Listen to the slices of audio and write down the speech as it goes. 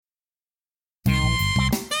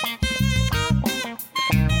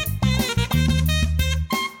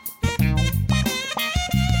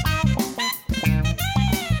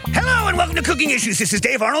Welcome to Cooking Issues. This is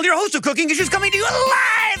Dave Arnold, your host of Cooking Issues, coming to you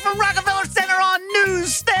live from Rockefeller Center on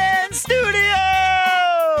Newsstand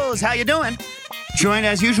Studios. How you doing? Joined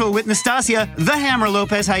as usual with Nastasia, the Hammer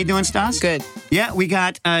Lopez. How you doing, Stas? Good. Yeah, we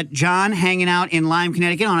got John hanging out in Lyme,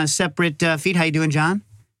 Connecticut on a separate feed. How you doing, John?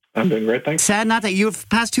 I'm doing great, thanks. Sad not that you,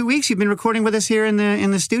 past 2 weeks, you've been recording with us here in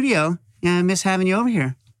the studio. I miss having you over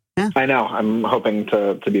here. Yeah. I know. I'm hoping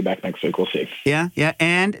to be back next week. We'll see. Yeah.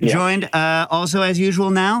 And joined also as usual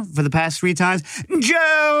now for the past 3 times,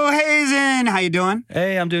 Joe Hazen. How you doing?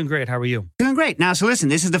 Hey, I'm doing great. How are you? Doing great. Now, so listen,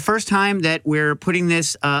 this is the first time that we're putting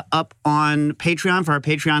this up on Patreon for our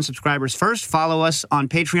Patreon subscribers first. Follow us on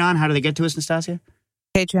Patreon. How do they get to us, Nastasia?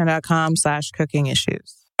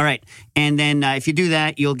 Patreon.com/cookingissues. All right. And then if you do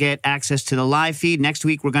that, you'll get access to the live feed. Next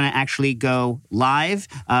week, we're going to actually go live.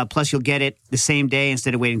 Plus, you'll get it the same day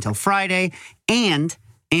instead of waiting until Friday. And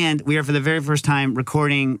we are, for the very first time,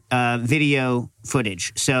 recording video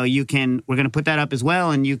footage. So we're going to put that up as well.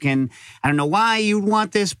 And you can, I don't know why you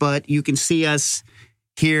want this, but you can see us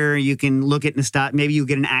here. You can look at Nastasia. Maybe you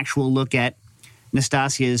get an actual look at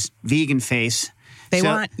Nastasia's vegan face. They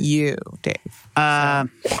want you, Dave.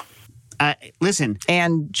 Listen.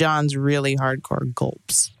 And John's really hardcore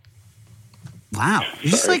gulps. Wow.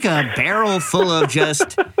 You're just like a barrel full of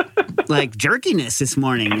just like jerkiness this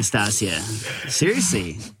morning, Nastasia.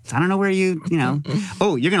 Seriously. I don't know where you know.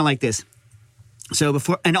 Oh, you're going to like this. So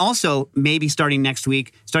and also maybe starting next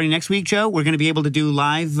week, Joe, we're going to be able to do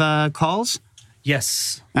live calls.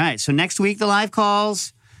 Yes. All right. So next week, the live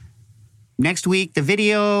calls. Next week, the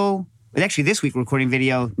video. Actually, this week, we're recording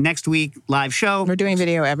video. Next week, live show. We're doing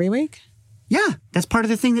video every week? Yeah, that's part of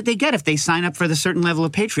the thing that they get. If they sign up for the certain level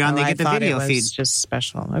of Patreon, they get the video feed. It's just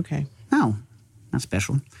special. Okay. No, not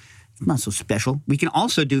special. Not so special. We can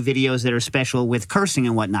also do videos that are special with cursing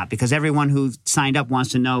and whatnot, because everyone who signed up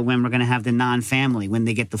wants to know when we're going to have the non-family, when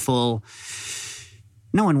they get the full.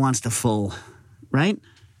 No one wants the full, right?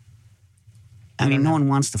 I mean, no one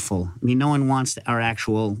wants the full. I mean, no one wants our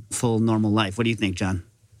actual full normal life. What do you think, John?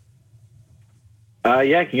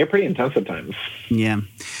 Yeah, it can get pretty intense at times. Yeah.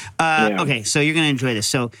 Okay, so you're going to enjoy this.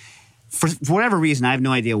 So for whatever reason, I have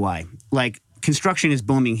no idea why. Like, construction is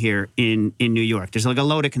booming here in New York. There's like a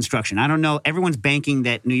load of construction. I don't know. Everyone's banking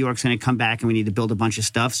that New York's going to come back and we need to build a bunch of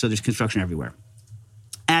stuff. So there's construction everywhere.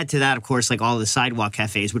 Add to that, of course, like all the sidewalk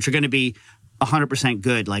cafes, which are going to be 100%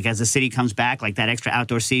 good. Like as the city comes back, like that extra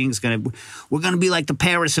outdoor seating is we're going to be like the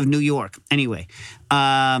Paris of New York. Anyway.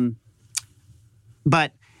 But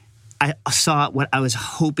I saw what I was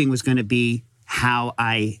hoping was going to be how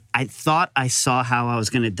I thought I saw how I was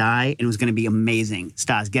going to die, and it was going to be amazing.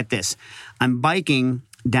 Stas, get this. I'm biking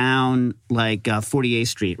down like 48th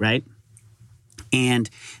Street, right? And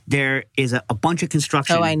there is a bunch of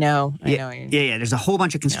construction. Oh, I know. Yeah. There's a whole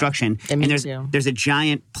bunch of construction. Yeah, and there's a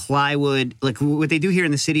giant plywood. Like what they do here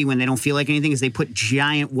in the city when they don't feel like anything is they put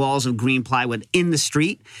giant walls of green plywood in the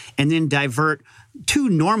street and then divert 2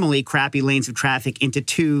 normally crappy lanes of traffic into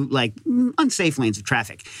 2 like unsafe lanes of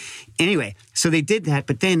traffic. Anyway, so they did that,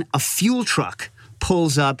 but then a fuel truck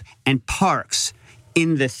pulls up and parks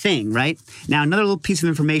in the thing, right? Now, another little piece of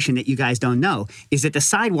information that you guys don't know is that the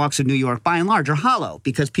sidewalks of New York, by and large, are hollow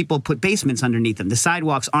because people put basements underneath them. The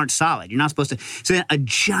sidewalks aren't solid. You're not supposed to. So then a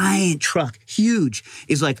giant truck, huge,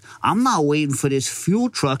 is like, I'm not waiting for this fuel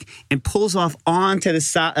truck, and pulls off onto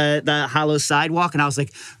the hollow sidewalk. And I was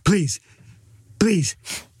like, please,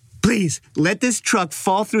 let this truck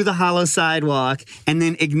fall through the hollow sidewalk and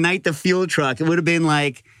then ignite the fuel truck. It would have been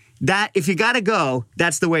like that. If you got to go,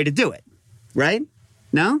 that's the way to do it, right?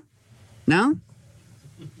 No, I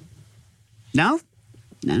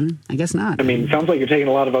guess not. I mean, sounds like you're taking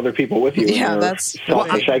a lot of other people with you. Yeah, that's.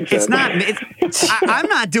 It's not. I'm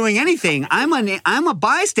not doing anything. I'm a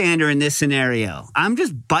bystander in this scenario. I'm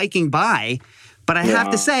just biking by, but I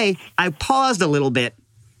have to say, I paused a little bit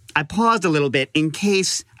in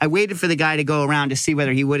case I waited for the guy to go around to see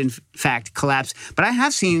whether he would in fact collapse. But I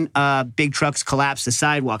have seen big trucks collapse the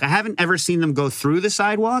sidewalk. I haven't ever seen them go through the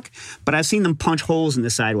sidewalk, but I've seen them punch holes in the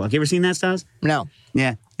sidewalk. You ever seen that, Stas? No.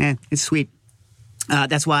 Yeah, it's sweet.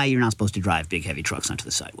 That's why you're not supposed to drive big, heavy trucks onto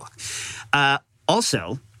the sidewalk.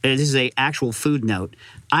 Also, this is an actual food note.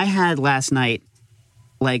 I had last night,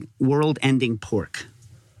 like, world-ending pork.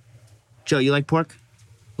 Joe, you like pork?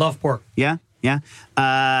 Love pork. Yeah? Yeah.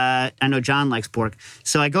 I know John likes pork.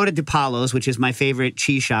 So I go to DiPaolo's, which is my favorite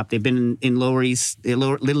cheese shop. They've been in Little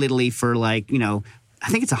Italy for like, I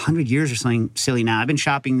think it's 100 years or something silly now. I've been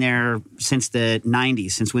shopping there since the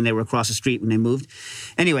 90s, since when they were across the street when they moved.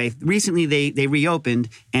 Anyway, recently they reopened,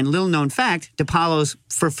 and little known fact, DiPaolo's,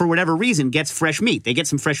 for whatever reason, gets fresh meat. They get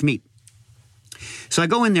some fresh meat. So I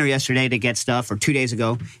go in there yesterday to get stuff, or 2 days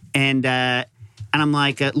ago, and I'm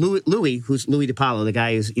like, Louis, who's Louis DiPaolo, the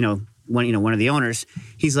guy who's one of the owners.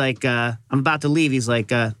 He's like, I'm about to leave. He's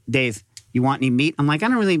like, Dave, you want any meat? I'm like, I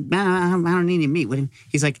don't need any meat.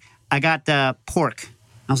 He's like, I got pork.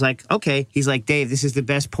 I was like, okay. He's like, Dave, this is the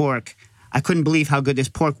best pork. I couldn't believe how good this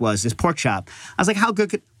pork was, this pork chop. I was like, how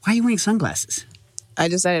good why are you wearing sunglasses? I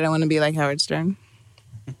decided I want to be like Howard Stern.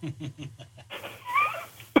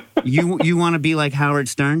 You want to be like Howard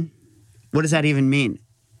Stern? What does that even mean?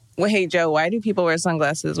 Well, hey, Joe, why do people wear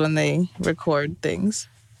sunglasses when they record things?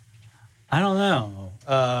 I don't know.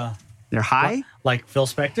 They're high? Like Phil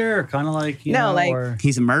Spector, or kind of like or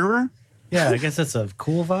He's a murderer? yeah. I guess that's a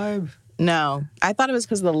cool vibe. No, I thought it was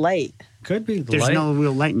because of the light. Could be the There's light. no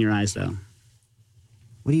real light in your eyes, though.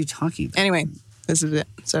 What are you talking about? Anyway, this is it.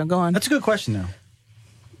 So go on. That's a good question, though.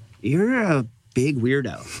 You're a big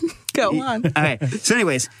weirdo. Go on. All right. So,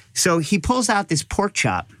 anyways, he pulls out this pork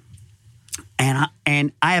chop,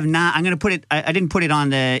 and I have not. I'm going to put it. I didn't put it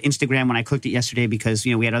on the Instagram when I cooked it yesterday because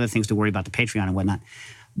we had other things to worry about, the Patreon and whatnot.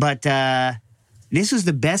 But this was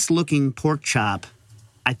the best looking pork chop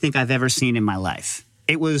I think I've ever seen in my life.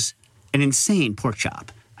 It was an insane pork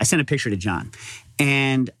chop. I sent a picture to John,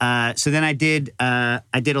 and so then I did a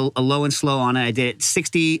low and slow on it. I did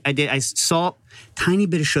 60. I salt, tiny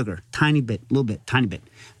bit of sugar, tiny bit,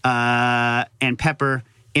 and pepper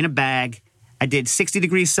in a bag. I did 60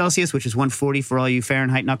 degrees Celsius, which is 140 for all you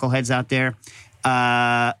Fahrenheit knuckleheads out there,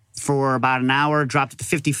 for about an hour. Dropped it to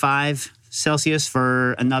 55 Celsius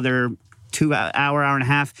for another 2 hour and a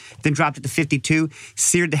half, then dropped it to 52,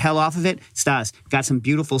 seared the hell off of it. Stas, got some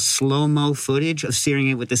beautiful slow-mo footage of searing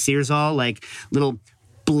it with the Searsall, like little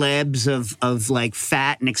blebs of like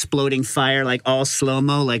fat and exploding fire, like all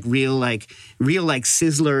slow-mo, like real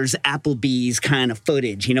Sizzlers, Applebee's kind of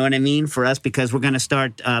footage, you know what I mean, for us, because we're going to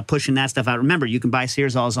start pushing that stuff out. Remember, you can buy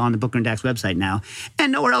Searsalls on the Booker and Dax website now,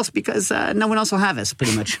 and nowhere else, because no one else will have us,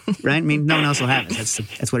 pretty much, right? I mean, no one else will have us.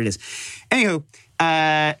 That's what it is. Anywho,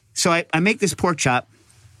 so I make this pork chop.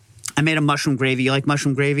 I made a mushroom gravy. You like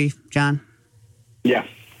mushroom gravy, John? Yeah.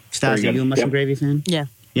 Stas, are Very you a good. mushroom Yep. gravy fan? Yeah.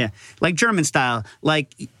 Yeah, like German style,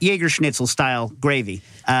 like Jägerschnitzel style gravy.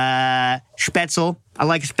 Spätzle, I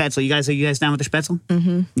like Spätzle. You guys down with the Spätzle?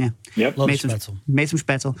 Mm-hmm. Yeah. Yep. Love Made Spätzle. Made some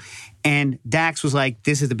Spätzle. And Dax was like,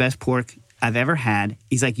 this is the best pork I've ever had.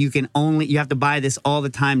 He's like, you have to buy this all the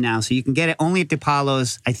time now. So you can get it only at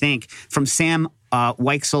DiPaolo's, I think, from Sam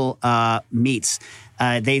Weichsel Meats.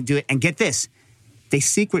 They do it. And get this, they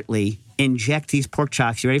secretly inject these pork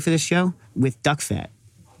chops, you ready for this, show? With duck fat.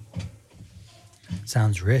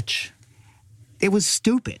 Sounds rich. It was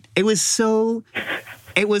stupid. It was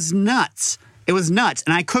nuts. It was nuts.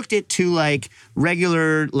 And I cooked it to like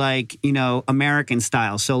regular, like, American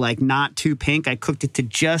style. So like not too pink. I cooked it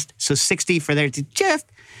to 60 for there to just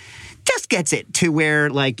gets it to where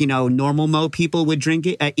like, normal Mo people would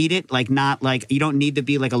eat it. Like not like, you don't need to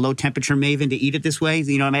be like a low temperature maven to eat it this way.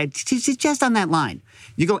 You know what I mean? It's just on that line.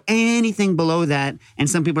 You go anything below that. And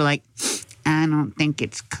some people are like, I don't think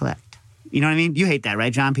it's cooked. You know what I mean? You hate that,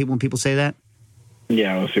 right, John? When people say that?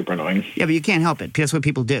 Yeah, it was super annoying. Yeah, but you can't help it. That's what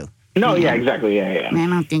people do. No, yeah, exactly. Yeah. I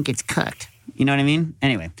don't think it's cooked. You know what I mean?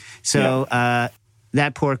 Anyway, so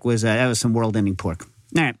that pork was some world-ending pork.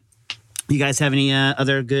 All right. You guys have any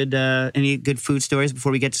other good food stories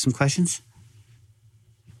before we get to some questions?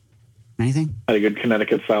 Anything? I had a good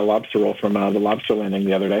Connecticut-style lobster roll from the Lobster Landing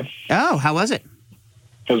the other day. Oh, how was it?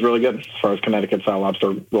 It was really good. As far as Connecticut-style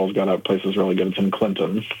lobster rolls go, that place is really good. It's in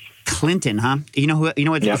Clinton. Clinton, huh? You know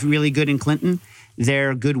what's Yeah. really good in Clinton?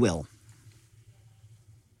 Their Goodwill.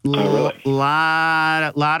 Oh, really?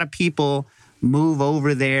 Lot of people move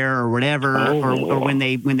over there or whatever, or when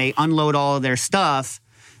they unload all of their stuff,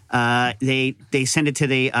 they send it to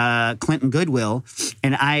the Clinton Goodwill.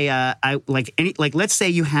 And let's say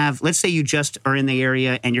you just are in the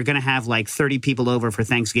area and you're going to have like 30 people over for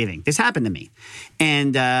Thanksgiving. This happened to me,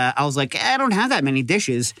 and I was like, I don't have that many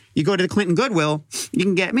dishes. You go to the Clinton Goodwill, you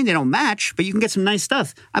can get. They don't match, but you can get some nice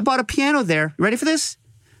stuff. I bought a piano there. Ready for this?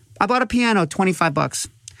 I bought a piano, $25.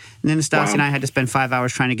 And then Stas and I had to spend 5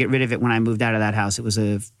 hours trying to get rid of it when I moved out of that house. It was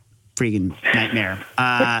a freaking nightmare.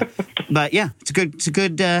 But yeah, it's a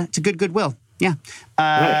good Goodwill. Yeah.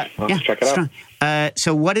 Nice. Well, check it out. Strong.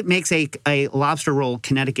 So what makes a lobster roll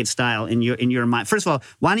Connecticut style in your mind? First of all,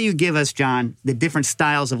 why don't you give us, John, the different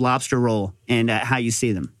styles of lobster roll and how you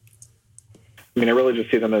see them? I mean, I really just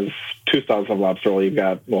see them as two styles of lobster roll. You've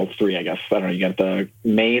got, well, three, I guess. I don't know. You got the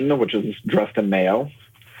Maine, which is dressed in mayo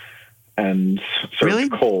and served Really?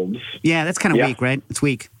 cold. Yeah, that's kind of Yeah. weak, right? It's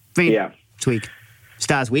weak. I mean, Yeah. it's weak.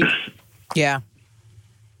 Stas, weak? Yeah.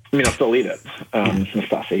 I mean, I'll still eat it.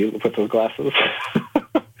 Nastasi with those glasses.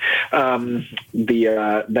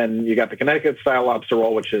 Then you got the Connecticut style lobster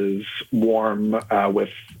roll, which is warm with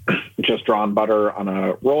just drawn butter on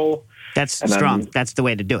a roll. That's strong. That's the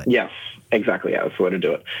way to do it. Yes, exactly. Yeah, that's the way to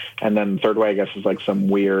do it. And then the third way, I guess, is like some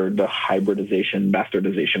weird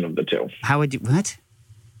bastardization of the two. How would you, what?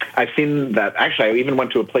 I've seen that. Actually, I even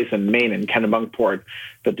went to a place in Maine, in Kennebunkport,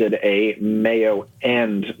 that did a mayo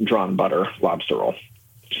and drawn butter lobster roll.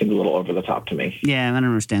 Seems a little over the top to me. Yeah, I don't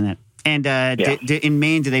understand that. And in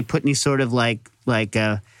Maine, do they put any sort of like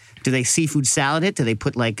do they seafood salad it? Do they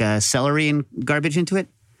put like celery and garbage into it?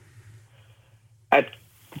 At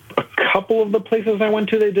a couple of the places I went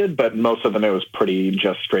to, they did, but most of them, it was pretty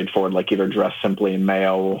just straightforward, like either dressed simply in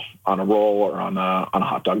mayo on a roll or on a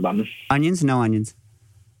hot dog bun. Onions? No onions.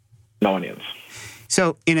 No onions.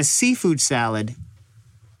 So in a seafood salad,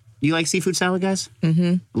 you like seafood salad, guys?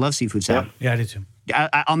 Mm-hmm. I love seafood salad. Yeah, I do too.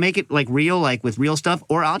 I'll make it like real, like with real stuff,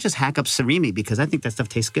 or I'll just hack up surimi because I think that stuff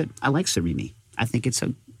tastes good. I like surimi. I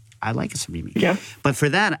like a surimi. Yeah. But for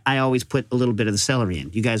that, I always put a little bit of the celery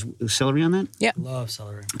in. You guys celery on that? Yeah. Love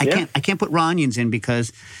celery. I can't put raw onions in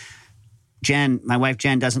because my wife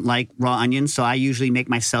Jen, doesn't like raw onions, so I usually make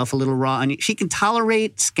myself a little raw onion. She can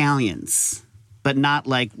tolerate scallions, but not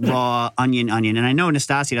like raw onion. And I know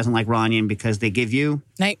Nastasia doesn't like raw onion because they give you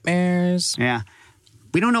nightmares. Yeah.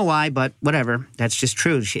 We don't know why, but whatever. That's just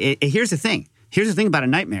true. Here's the thing. Here's the thing about a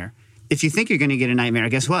nightmare. If you think you're going to get a nightmare,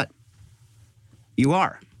 guess what? You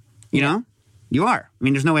are. You know? You are. I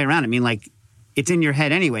mean, there's no way around it. I mean, like, it's in your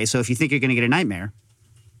head anyway, so if you think you're going to get a nightmare,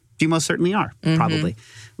 you most certainly are, probably.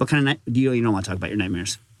 What kind of you don't want to talk about your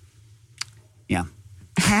nightmares. Yeah.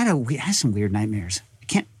 I had some weird nightmares. I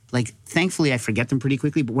can't, like, thankfully I forget them pretty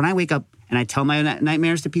quickly, but when I wake up and I tell my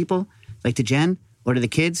nightmares to people, like to Jen or to the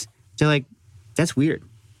kids, they're like, that's weird.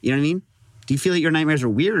 You know what I mean? Do you feel that your nightmares are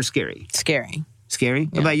weird or scary? Scary. Scary? Yeah.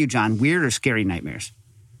 What about you, John? Weird or scary nightmares?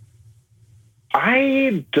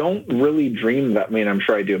 I don't really dream that. I mean, I'm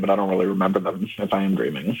sure I do, but I don't really remember them if I am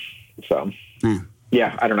dreaming. So,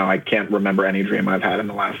 yeah, I don't know. I can't remember any dream I've had in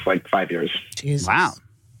the last, 5 years. Jesus. Wow.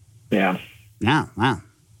 Yeah. Yeah, wow.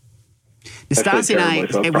 Nastasia and I,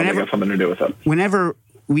 so whenever, got something to do with it. Whenever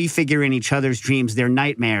we figure in each other's dreams, they're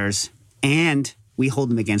nightmares, and we hold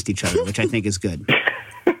them against each other, which I think is good.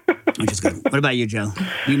 Which is good. What about you, Joe?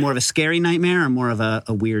 Are you more of a scary nightmare or more of a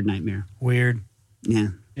weird nightmare? Weird. Yeah.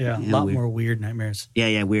 Yeah, a lot more weird nightmares.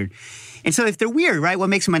 Yeah, weird. And so if they're weird, right, what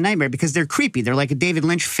makes them a nightmare? Because they're creepy. They're like a David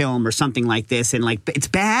Lynch film or something like this. And it's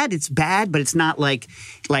bad, but it's not like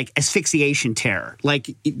asphyxiation terror.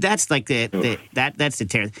 Like that's like that's the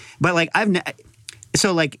terror. But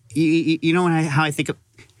you know how I think of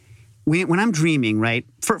when I'm dreaming, right?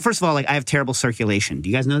 First of all, I have terrible circulation. Do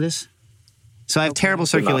you guys know this? So I have terrible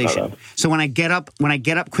circulation. So when I get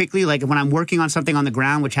up quickly, like when I'm working on something on the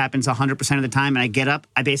ground, which happens 100% of the time, and I get up,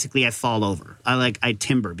 I fall over. I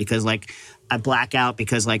timber because I black out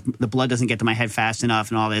because the blood doesn't get to my head fast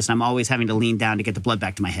enough and all this. And I'm always having to lean down to get the blood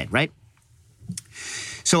back to my head, right?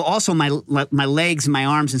 So also my legs and my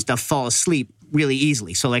arms and stuff fall asleep really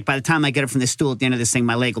easily. So by the time I get up from this stool at the end of this thing,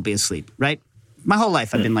 my leg will be asleep, right? My whole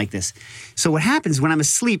life I've been like this. So what happens when I'm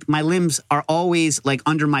asleep, my limbs are always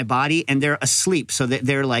under my body and they're asleep. So that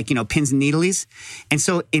they're pins and needles. And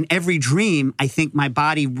so in every dream, I think my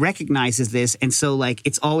body recognizes this. And so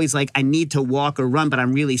it's always I need to walk or run, but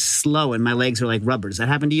I'm really slow and my legs are like rubber. Does that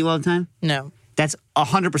happen to you all the time? No. That's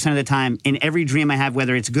 100% of the time. In every dream I have,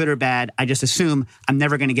 whether it's good or bad, I just assume I'm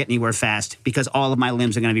never going to get anywhere fast because all of my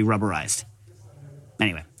limbs are going to be rubberized.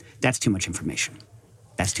 Anyway, that's too much information.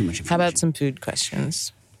 That's too much information. How about some food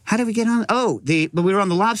questions? How did we get on? But we were on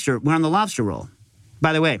the lobster. We're on the lobster roll.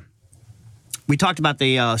 By the way, we talked about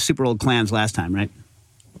the super old clams last time, right?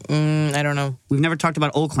 I don't know. We've never talked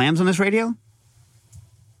about old clams on this radio?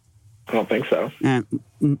 I don't think so.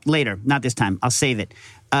 Later, not this time. I'll save it.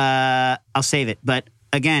 But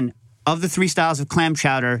again, of the 3 styles of clam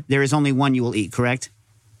chowder, there is only one you will eat, correct?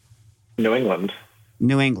 New England.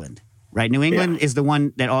 Right, New England is the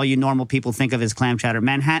one that all you normal people think of as clam chowder.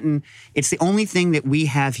 Manhattan, it's the only thing that we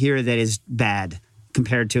have here that is bad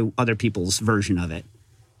compared to other people's version of it.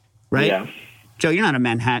 Right? Yeah. Joe, you're not a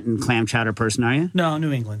Manhattan clam chowder person, are you? No,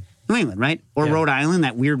 New England. New England, right? Or Rhode Island,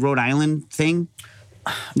 that weird Rhode Island thing.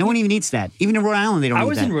 No one even eats that. Even in Rhode Island, they don't eat that. I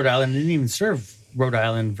was in Rhode Island. They didn't even serve Rhode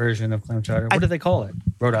Island version of clam chowder. What do they call it?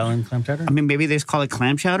 Rhode Island clam chowder? I mean, maybe they just call it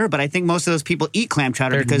clam chowder, but I think most of those people eat clam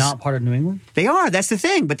chowder They're because... not part of New England? They are. That's the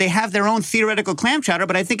thing. But they have their own theoretical clam chowder,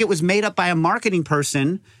 but I think it was made up by a marketing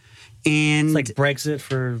person and... It's like Brexit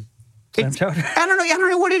for clam chowder? I don't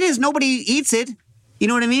know what it is. Nobody eats it. You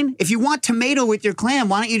know what I mean? If you want tomato with your clam,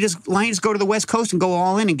 why don't you just go to the West Coast and go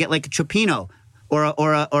all in and get like a cioppino or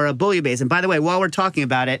a bouillabaisse? And by the way, while we're talking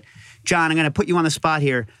about it, John, I'm going to put you on the spot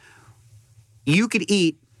here. You could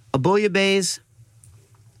eat a bouillabaisse.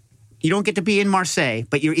 You don't get to be in Marseille,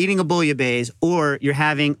 but you're eating a bouillabaisse or you're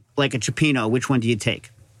having like a cioppino. Which one do you take?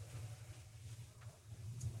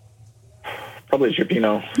 Probably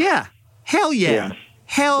cioppino. Yeah. Hell yeah. Yeah.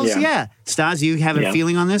 Hells yeah. Stas, you have a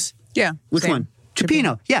feeling on this? Yeah. Which same. one?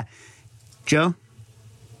 Cioppino. Yeah. Joe?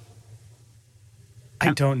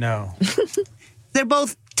 I don't know. They're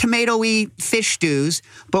both tomato-y fish stews,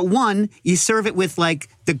 but one, you serve it with like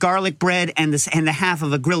the garlic bread and the half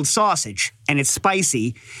of a grilled sausage, and it's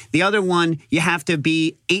spicy. The other one, you have to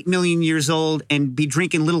be 8 million years old and be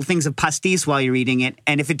drinking little things of pastis while you're eating it.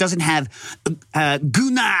 And if it doesn't have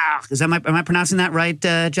gunnar, am I pronouncing that right,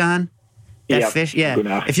 John? That fish, yeah.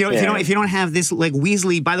 Gunnar. If you don't have this like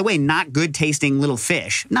weaselly, by the way, not good tasting little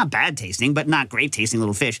fish, not bad tasting, but not great tasting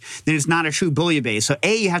little fish, then it's not a true bouillabaisse. So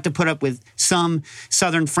A, you have to put up with some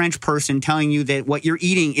Southern French person telling you that what you're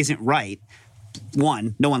eating isn't right.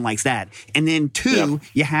 One, no one likes that. And then two,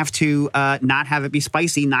 you have to not have it be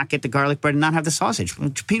spicy, not get the garlic bread, and not have the sausage. Well,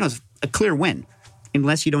 cioppino's a clear win,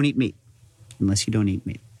 unless you don't eat meat.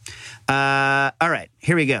 All right,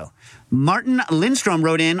 here we go. Martin Lindstrom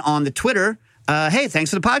wrote in on the Twitter, hey, thanks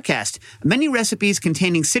for the podcast. Many recipes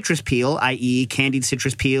containing citrus peel, i.e. candied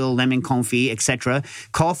citrus peel, lemon confit, etc.,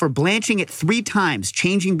 call for blanching it 3 times,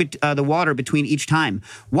 changing the water between each time.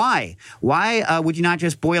 Why? Why would you not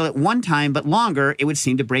just boil it 1 time, but longer? It would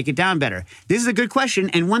seem to break it down better. This is a good question,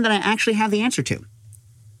 and one that I actually have the answer to.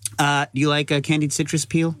 Do you like candied citrus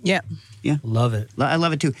peel? Yeah. Yeah. Love it. I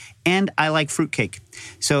love it too. And I like fruitcake.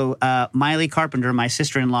 So Miley Carpenter, my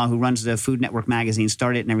sister-in-law who runs the Food Network magazine,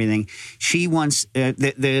 started it and everything. She once,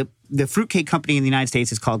 the fruitcake company in the United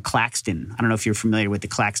States is called Claxton. I don't know if you're familiar with the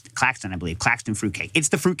Claxton, I believe. Claxton fruitcake. It's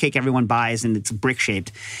the fruitcake everyone buys and it's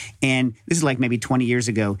brick-shaped. And this is like maybe 20 years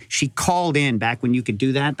ago. She called in back when you could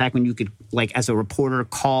do that, back when you could, like as a reporter,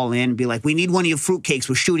 call in and be like, we need one of your fruitcakes.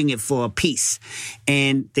 We're shooting it for a piece.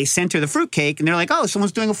 And they sent her the fruitcake and they're like, oh,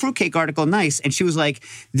 someone's doing a fruitcake article. Nice. And she was like,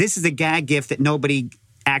 this is a gag gift that nobody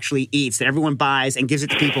actually eats, that everyone buys and gives it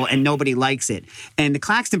to people and nobody likes it. And the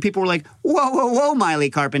Claxton people were like, whoa,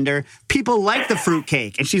 Miley Carpenter. People like the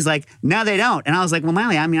fruitcake. And she's like, no, they don't. And I was like, well,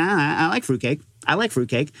 Miley, I mean, I like fruitcake. I like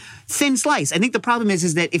fruitcake. Thin slice. I think the problem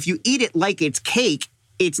is that if you eat it like it's cake,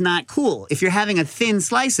 it's not cool. If you're having a thin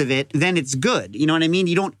slice of it, then it's good. You know what I mean?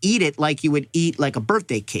 You don't eat it like you would eat like a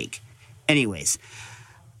birthday cake. Anyways,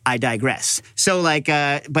 I digress. So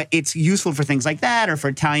but it's useful for things like that or for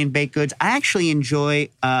Italian baked goods. I actually enjoy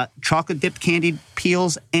chocolate-dipped candied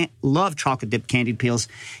peels and love chocolate-dipped candied peels.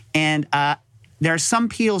 And there are some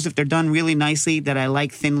peels, if they're done really nicely, that I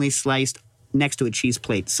like thinly sliced next to a cheese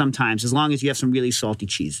plate sometimes, as long as you have some really salty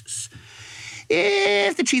cheeses.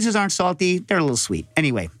 If the cheeses aren't salty, they're a little sweet.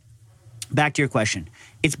 Anyway, back to your question.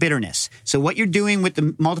 It's bitterness. So what you're doing with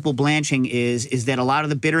the multiple blanching is that a lot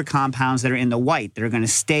of the bitter compounds that are in the white that are going to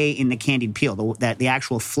stay in the candied peel, that the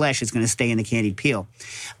actual flesh is going to stay in the candied peel.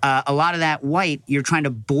 A lot of that white, you're trying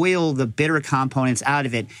to boil the bitter components out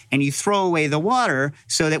of it, and you throw away the water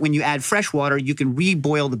so that when you add fresh water, you can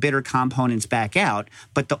reboil the bitter components back out.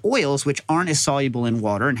 But the oils, which aren't as soluble in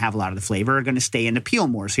water and have a lot of the flavor, are going to stay in the peel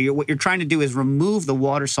more. So what you're trying to do is remove the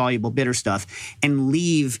water-soluble bitter stuff and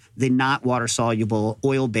leave the not water-soluble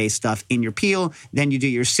oil-based stuff in your peel. Then you do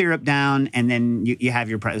your syrup down, and then you have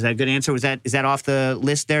your. Is that a good answer? Is that off the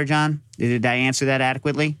list there, John? Did I answer that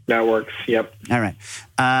adequately? That works. Yep. All right.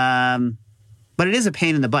 But it is a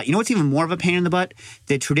pain in the butt. You know what's even more of a pain in the butt?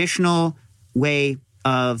 The traditional way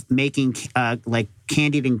of making like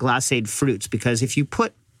candied and glacéd fruits. Because if you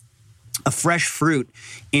put a fresh fruit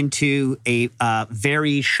into a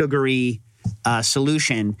very sugary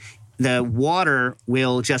solution, the water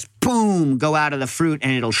will just, boom, go out of the fruit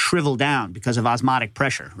and it'll shrivel down because of osmotic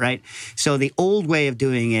pressure, right? So the old way of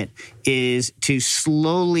doing it is to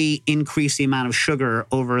slowly increase the amount of sugar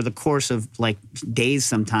over the course of like days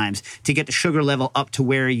sometimes to get the sugar level up to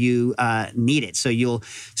where you need it. So you'll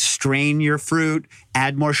strain your fruit,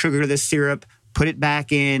 add more sugar to the syrup, put it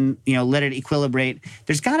back in, let it equilibrate.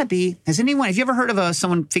 There's got to be, have you ever heard of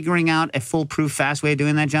someone figuring out a foolproof, fast way of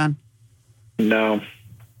doing that, John? No.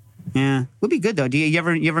 Yeah, would be good though. Do you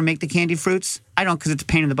ever make the candied fruits? I don't, because it's a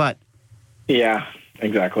pain in the butt. Yeah,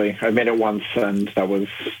 exactly. I made it once, and that was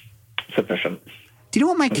sufficient. Do you know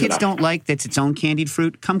what my kids don't like? That's its own candied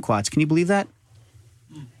fruit? Kumquats. Can you believe that?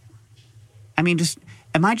 I mean,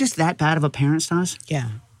 am I just that bad of a parent, Stas? Yeah.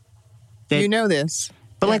 You know this.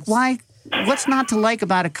 But like, why? What's not to like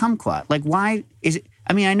about a kumquat? Like, why is it?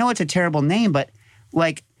 I mean, I know it's a terrible name, but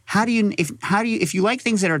like, if you like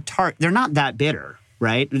things that are tart, they're not that bitter,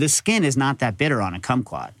 right? The skin is not that bitter on a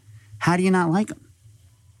kumquat. How do you not like them?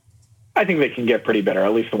 I think they can get pretty bitter,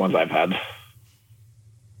 at least the ones I've had.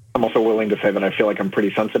 I'm also willing to say that I feel like I'm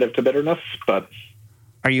pretty sensitive to bitterness, but...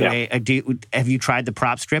 Are you have you tried the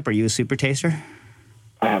prop strip? Are you a super taster?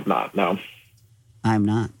 I have not, no. I'm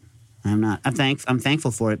not. I'm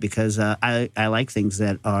thankful for it because I like things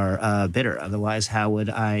that are bitter. Otherwise, how would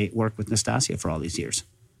I work with Nastasia for all these years?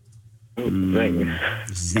 Zing.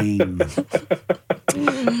 Zing.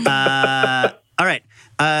 All right.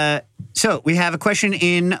 So we have a question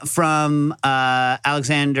in from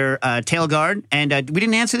Alexander Tailguard, and we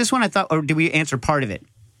didn't answer this one. I thought, or did we answer part of it?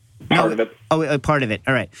 Part of it. Oh, part of it.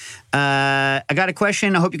 All right. I got a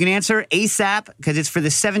question. I hope you can answer ASAP because it's for the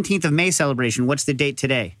 17th of May celebration. What's the date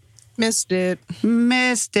today? Missed it.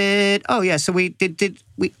 Oh, yeah. So we did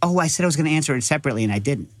we? Oh, I said I was going to answer it separately, and I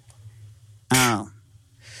didn't. Oh.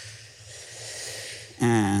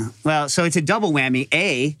 Well, so it's a double whammy.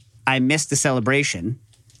 A, I missed the celebration.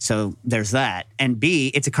 So there's that. And B,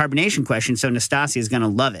 it's a carbonation question, so Nastasia is going to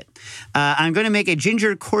love it. I'm going to make a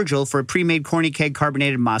ginger cordial for a pre-made corny keg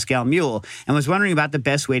carbonated Moscow Mule and was wondering about the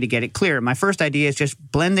best way to get it clear. My first idea is just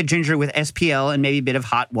blend the ginger with SPL and maybe a bit of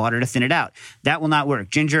hot water to thin it out. That will not work.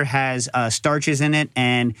 Ginger has starches in it,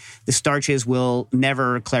 and the starches will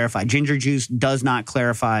never clarify. Ginger juice does not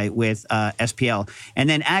clarify with SPL. And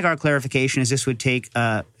then agar clarification, as this would take...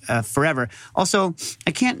 forever. Also,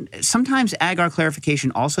 sometimes agar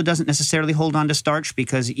clarification also doesn't necessarily hold on to starch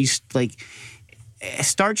because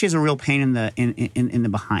starch is a real pain in the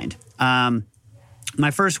behind. My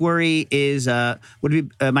first worry is would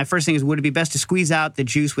it be best to squeeze out the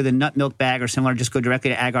juice with a nut milk bag or similar, just go directly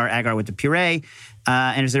to agar with the puree?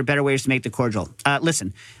 And is there better ways to make the cordial?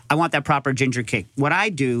 Listen, I want that proper ginger kick. What I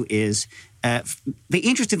do is the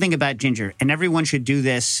interesting thing about ginger, and everyone should do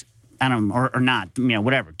this. I don't know, or not,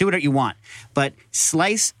 whatever. Do what you want. But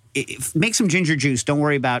make some ginger juice. Don't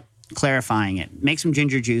worry about clarifying it. Make some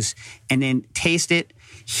ginger juice and then taste it,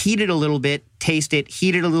 heat it a little bit, taste it,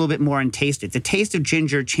 heat it a little bit more and taste it. The taste of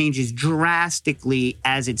ginger changes drastically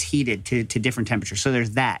as it's heated to different temperatures. So there's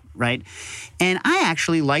that, right? And I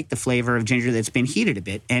actually like the flavor of ginger that's been heated a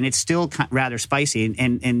bit, and it's still rather spicy.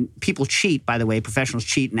 And people cheat, by the way, professionals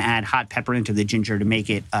cheat and add hot pepper into the ginger to make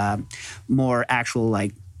it more actual,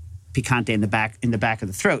 picante in the back of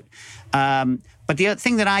the throat. But the other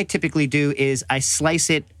thing that I typically do is I slice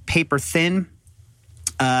it paper thin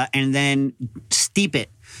and then steep it.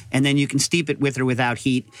 And then you can steep it with or without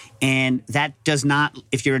heat. And that does not,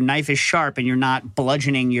 if your knife is sharp and you're not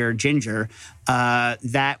bludgeoning your ginger,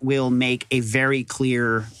 that will make a very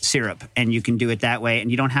clear syrup. And you can do it that way. And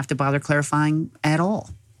you don't have to bother clarifying at all.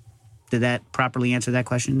 Did that properly answer that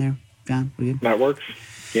question there, John? That works.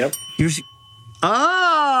 Yep. Nice.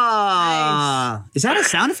 Is that a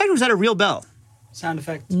sound effect or is that a real bell? Sound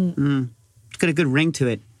effect. It's got a good ring to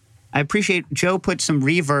it. I appreciate Joe put some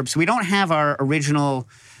reverb. So we don't have our original...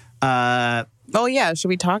 oh, yeah. Should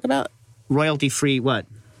we talk about... royalty-free what?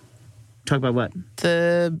 Talk about what?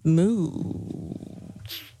 The move.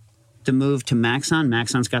 The move to Maxon.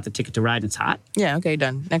 Maxon's got the ticket to ride and it's hot? Yeah, okay,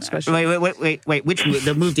 done. Next question. Wait. Which move?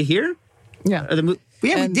 The move to here? Yeah. Or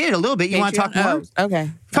we did a little bit. You want to talk more? Oh, okay.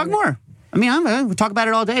 Talk more. I mean, we talk about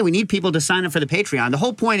it all day. We need people to sign up for the Patreon. The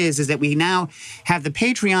whole point is that we now have the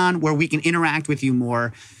Patreon where we can interact with you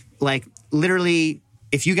more. Literally,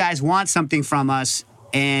 if you guys want something from us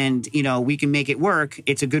and, we can make it work,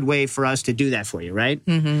 it's a good way for us to do that for you, right?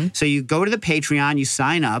 Mm-hmm. So you go to the Patreon, you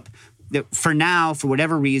sign up. For now, for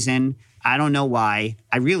whatever reason, I don't know why.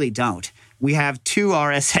 I really don't. We have 2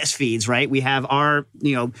 RSS feeds, right? We have our,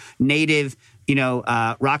 native...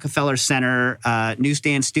 Rockefeller Center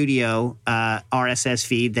Newsstand Studio RSS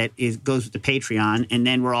feed that goes with the Patreon. And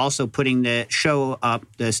then we're also putting the show up,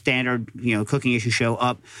 the standard, cooking issue show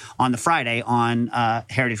up on the Friday on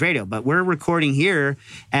Heritage Radio. But we're recording here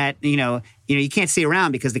at, you can't see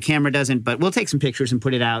around because the camera doesn't, but we'll take some pictures and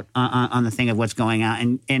put it out on the thing of what's going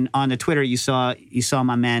on. And on the Twitter, you saw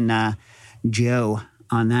my man Joe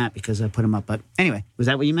on that because I put him up. But anyway, was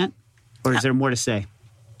that what you meant? Or is there more to say?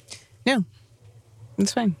 No.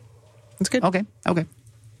 It's fine. It's good. Okay.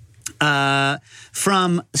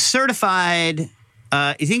 From certified,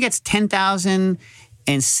 you think it's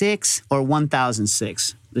 10,006 or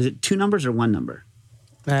 1,006? Is it 2 numbers or 1 number?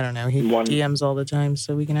 I don't know. He DMs all the time,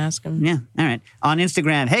 so we can ask him. Yeah. All right. On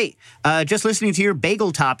Instagram, hey, just listening to your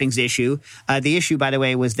bagel toppings issue. The issue, by the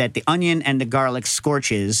way, was that the onion and the garlic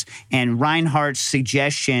scorches, and Reinhardt's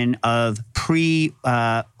suggestion of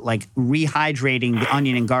rehydrating the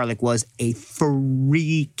onion and garlic was a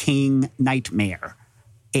freaking nightmare.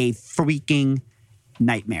 A freaking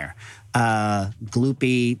nightmare.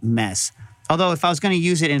 Gloopy mess. Although if I was going to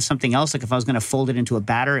use it in something else, like if I was going to fold it into a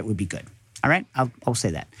batter, it would be good. All right? I'll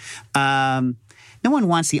say that. No one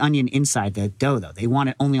wants the onion inside the dough, though. They want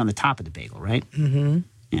it only on the top of the bagel, right? Mm-hmm.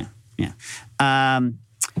 Yeah.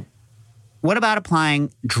 What about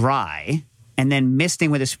applying dry and then misting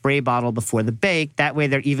with a spray bottle before the bake? That way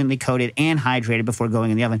they're evenly coated and hydrated before going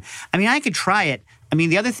in the oven. I mean, I could try it. I mean,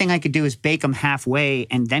 the other thing I could do is bake them halfway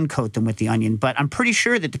and then coat them with the onion. But I'm pretty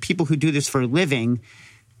sure that the people who do this for a living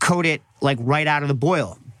coat it like right out of the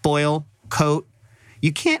boil. Boil, coat.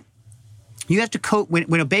 You have to coat,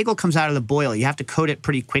 when a bagel comes out of the boil, you have to coat it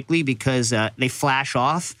pretty quickly because they flash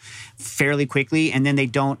off fairly quickly and then they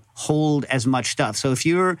don't hold as much stuff. So if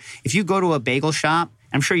you go to a bagel shop,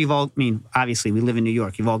 I'm sure obviously we live in New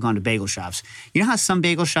York, you've all gone to bagel shops. You know how some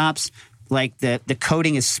bagel shops, like the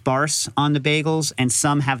coating is sparse on the bagels and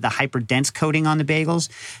some have the hyper-dense coating on the bagels?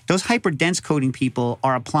 Those hyper-dense coating people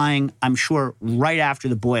are applying, I'm sure, right after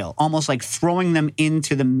the boil, almost like throwing them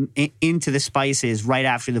into the spices right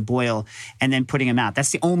after the boil and then putting them out.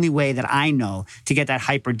 That's the only way that I know to get that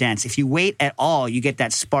hyper-dense. If you wait at all, you get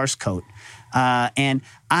that sparse coat. And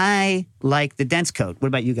I like the dense coat. What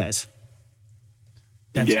about you guys?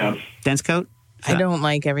 Dense coat? I don't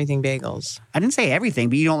like everything bagels. I didn't say everything,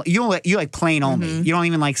 but you like plain only. Mm-hmm. You don't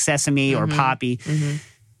even like sesame or poppy. Mm-hmm.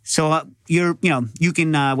 So you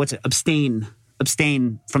can abstain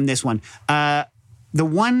from this one. The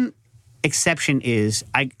one exception is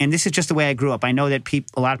and this is just the way I grew up. I know that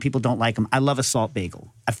a lot of people don't like them. I love a salt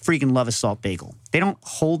bagel. I freaking love a salt bagel. They don't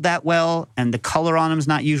hold that well, and the color on them is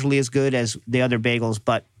not usually as good as the other bagels.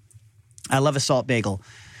 But I love a salt bagel.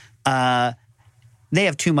 They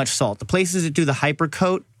have too much salt. The places that do the hyper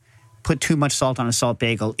coat put too much salt on a salt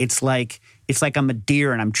bagel. It's like I'm a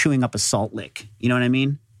deer and I'm chewing up a salt lick. You know what I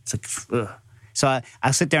mean? It's like, ugh. So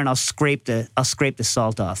I'll sit there and I'll scrape the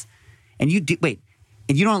salt off. And you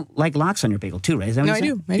don't like lox on your bagel too, right? Is that what No,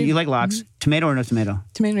 you I do. You like lox? Mm-hmm. Tomato or no tomato?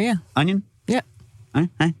 Tomato, yeah. Onion? Yeah.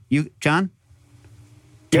 You, John?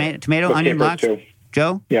 Yep. Tomato, With onion, capers lox? too.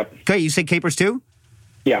 Joe? Yep. Okay, you said capers too?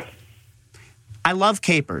 Yeah. I love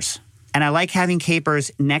capers. And I like having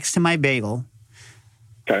capers next to my bagel.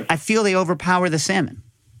 Okay. I feel they overpower the salmon.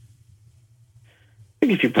 I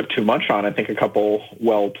think if you put too much on, I think a couple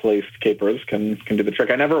well-placed capers can do the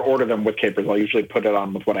trick. I never order them with capers. I'll usually put it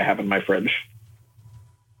on with what I have in my fridge.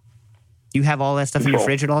 You have all that stuff in your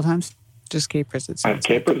fridge at all times? Just capers. I have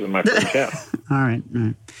capers in my fridge, yeah. All right.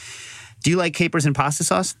 Do you like capers in pasta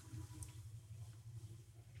sauce?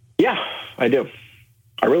 Yeah, I do.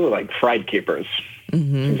 I really like fried capers.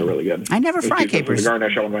 Mm-hmm. Things are really good. I never fry capers. The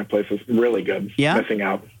garnish at one of my places, really good. Yeah? Missing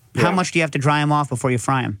out. How Yeah. much do you have to dry them off before you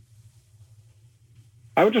fry them?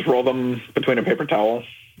 I would just roll them between a paper towel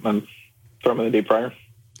and throw them in the deep fryer. All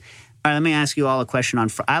right, let me ask you all a question on.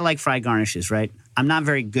 I like fried garnishes, right? I'm not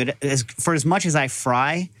very good for as much as I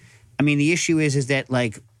fry. I mean, the issue is that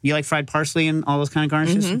like you like fried parsley and all those kind of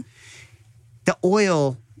garnishes. Mm-hmm. The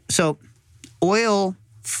oil, so oil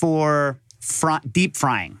for deep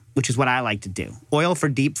frying, which is what I like to do. Oil for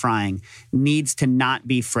deep frying needs to not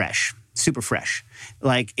be fresh, super fresh.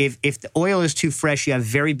 Like if the oil is too fresh, you have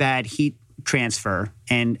very bad heat transfer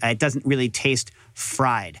and it doesn't really taste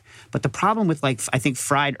fried. But the problem with I think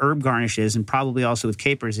fried herb garnishes and probably also with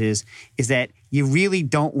capers is that you really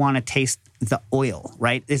don't want to taste the oil,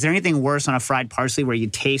 right? Is there anything worse on a fried parsley where you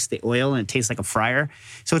taste the oil and it tastes like a fryer?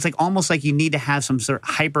 So it's like almost like you need to have some sort of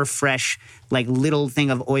hyper fresh, like little thing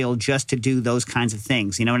of oil just to do those kinds of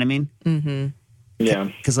things. You know what I mean? Mm-hmm. Yeah.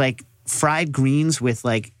 Because like fried greens with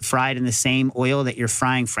like fried in the same oil that you're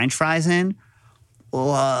frying French fries in,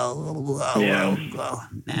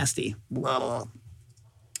 nasty.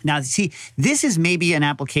 Now, see, this is maybe an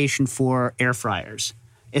application for air fryers.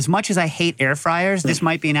 As much as I hate air fryers, this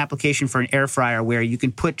might be an application for an air fryer where you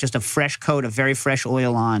can put just a fresh coat of very fresh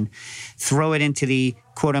oil on, throw it into the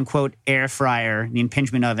quote-unquote air fryer, the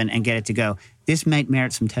impingement oven, and get it to go. This might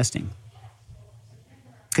merit some testing.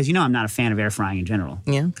 Because I'm not a fan of air frying in general.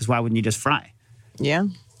 Yeah. Because why wouldn't you just fry? Yeah.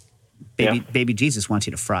 Baby Jesus wants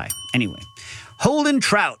you to fry. Anyway, Holden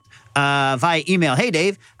Trout via email. Hey,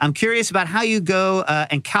 Dave, I'm curious about how you go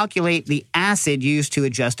and calculate the acid used to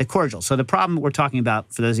adjust a cordial. So the problem we're talking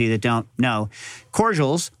about, for those of you that don't know,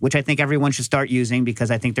 cordials, which I think everyone should start using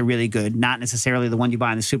because I think they're really good, not necessarily the one you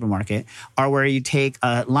buy in the supermarket, are where you take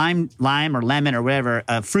lime or lemon or whatever,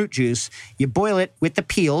 fruit juice, you boil it with the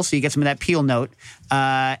peel, so you get some of that peel note,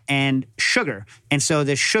 and sugar. And so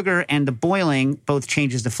the sugar and the boiling both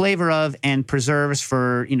changes the flavor of and preserves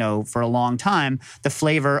for a long time the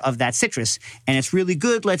flavor of that citrus. And it's really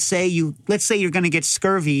good. Let's say you're going to get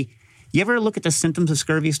scurvy. You ever look at the symptoms of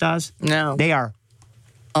scurvy, Stas? No. They are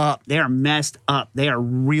up. They are messed up. They are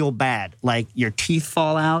real bad. Like your teeth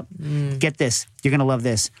fall out. Get this. You're going to love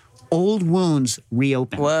this. Old wounds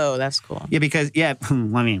reopen. Whoa, that's cool. Yeah, because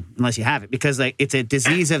unless you have it, because like it's a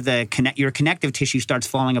disease of your connective tissue starts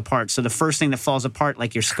falling apart. So the first thing that falls apart,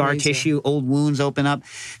 like your scar tissue, old wounds open up.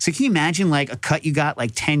 So can you imagine like a cut you got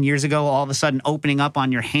like 10 years ago, all of a sudden opening up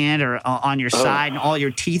on your hand or on your side, and all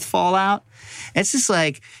your teeth fall out? It's just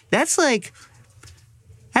like that's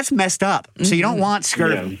messed up. So you don't want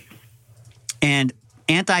scurvy. Yeah. And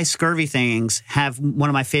anti-scurvy things have one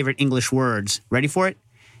of my favorite English words. Ready for it?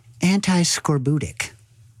 Anti-scorbutic.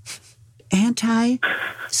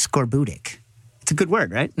 Anti-scorbutic. It's a good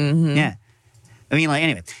word, right? Mm-hmm. Yeah. I mean, like,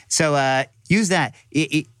 anyway. So use that.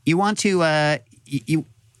 You want to,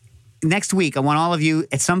 next week, I want all of you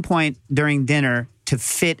at some point during dinner to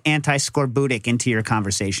fit anti-scorbutic into your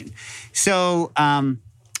conversation. So,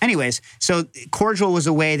 anyways, so cordial was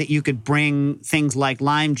a way that you could bring things like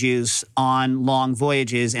lime juice on long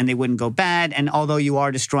voyages and they wouldn't go bad. And although you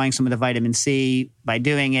are destroying some of the vitamin C by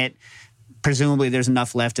doing it, presumably there's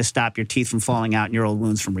enough left to stop your teeth from falling out and your old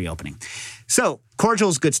wounds from reopening. So cordial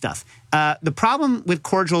is good stuff. The problem with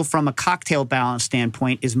cordial from a cocktail balance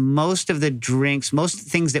standpoint is most of the drinks, most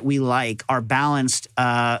things that we like are balanced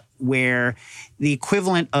where the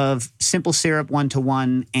equivalent of simple syrup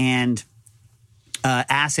 1-to-1 and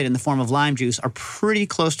acid in the form of lime juice are pretty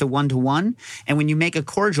close to 1-to-1. And when you make a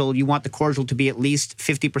cordial, you want the cordial to be at least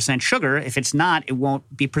 50% sugar. If it's not, it won't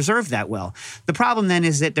be preserved that well. The problem then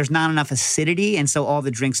is that there's not enough acidity, and so all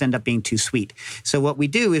the drinks end up being too sweet. So what we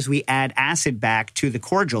do is we add acid back to the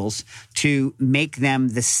cordials to make them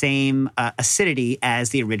the same acidity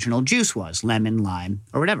as the original juice was, lemon, lime,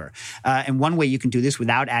 or whatever. And one way you can do this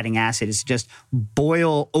without adding acid is to just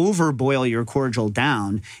overboil your cordial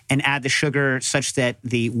down and add the sugar such that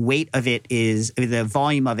the weight of it is, the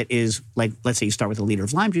volume of it is like, let's say you start with a liter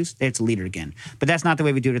of lime juice, it's a liter again. But that's not the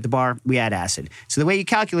way we do it at the bar. We add acid. So the way you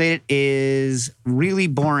calculate it is really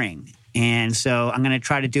boring. And so I'm going to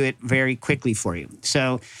try to do it very quickly for you.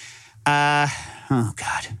 So, oh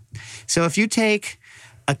God. So if you take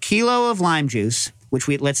a kilo of lime juice, which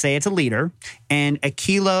let's say it's a liter, and a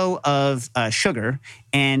kilo of sugar,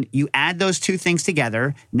 and you add those two things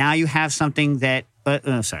together, now you have something that,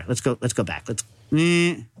 sorry, let's go back.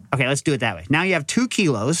 Okay, let's do it that way. Now you have 2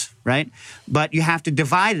 kilos, right? But you have to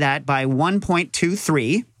divide that by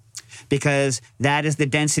 1.23 because that is the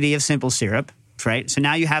density of simple syrup, right? So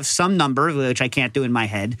now you have some number, which I can't do in my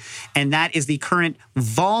head, and that is the current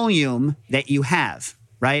volume that you have,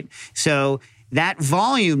 right? So that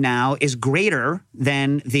volume now is greater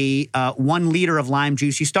than the 1 liter of lime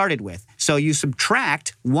juice you started with. So you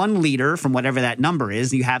subtract 1 liter from whatever that number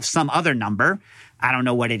is, you have some other number. I don't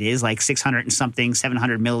know what it is, like 600 and something,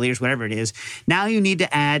 700 milliliters, whatever it is. Now you need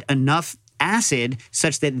to add enough acid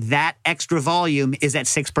such that that extra volume is at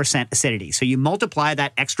 6% acidity. So you multiply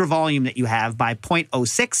that extra volume that you have by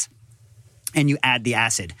 0.06 and you add the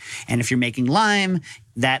acid. And if you're making lime,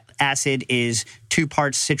 that acid is 2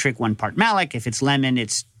 parts citric, 1 part malic. If it's lemon,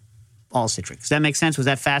 it's all citric. Does that make sense? Was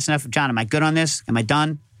that fast enough? John, am I good on this? Am I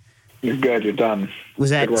done? You're good. You're done.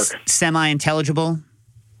 Was that semi-intelligible?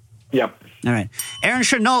 Yep. All right. Aaron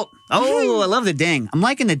Chenault. Oh, I love the ding. I'm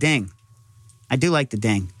liking the ding. I do like the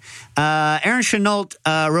ding. Aaron Chenault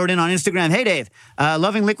wrote in on Instagram, "Hey, Dave,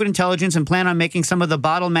 loving Liquid Intelligence and plan on making some of the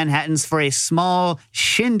bottle Manhattans for a small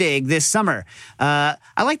shindig this summer." I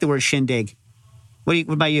like the word shindig. What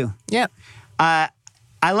about you? Yeah. I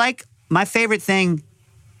like, my favorite thing,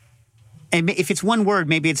 and if it's one word,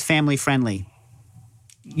 maybe it's family friendly.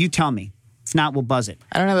 You tell me. If not, we'll buzz it.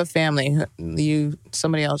 I don't have a family.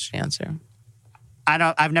 Somebody else should answer.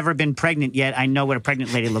 I've never been pregnant yet. I know what a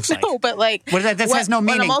pregnant lady looks like. No, but like, this has no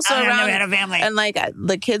meaning. I'm also I've around, never had a family. And like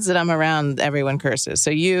the kids that I'm around, everyone curses.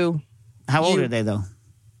 So how old are they though?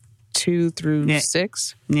 2 through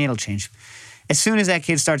 6. Yeah, it'll change. As soon as that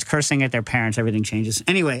kid starts cursing at their parents, everything changes.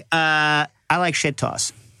 Anyway, I like shit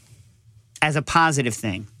toss as a positive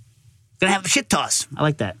thing. Gonna have a shit toss. I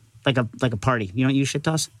like that. Like a party. You don't use shit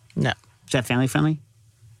toss? No. Is that family friendly?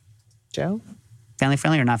 Joe? Family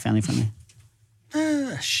friendly or not family friendly?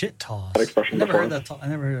 Shit toss. That expression I never heard that. I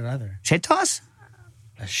never heard it either. Shit toss?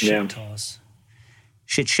 A shit toss.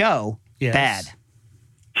 Shit show? Yes. Bad.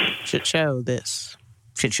 Shit show this.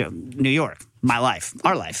 Shit show. New York. My life.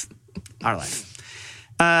 Our life. Our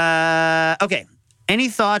life. Okay. Any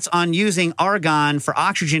thoughts on using argon for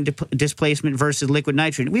oxygen displacement versus liquid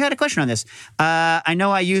nitrogen? We had a question on this. I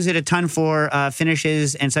know I use it a ton for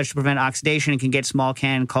finishes and such to prevent oxidation. It can get small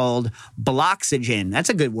can called Bloxygen. That's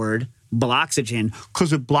a good word. Bloxygen,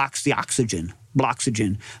 because it blocks the oxygen.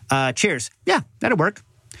 Bloxygen. Cheers. Yeah, that'll work.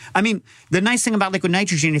 I mean, the nice thing about liquid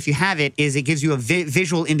nitrogen, if you have it, is it gives you a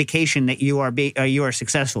visual indication that you are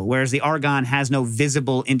successful, whereas the argon has no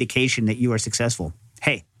visible indication that you are successful.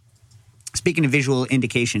 Hey, speaking of visual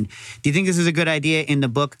indication, do you think this is a good idea in the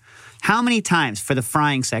book? How many times for the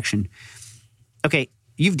frying section? Okay,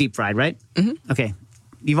 you've deep fried, right? Mm-hmm. Okay,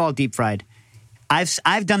 you've all deep fried.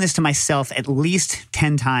 I've done this to myself at least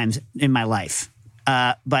 10 times in my life,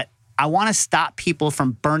 but I want to stop people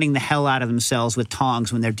from burning the hell out of themselves with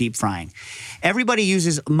tongs when they're deep frying.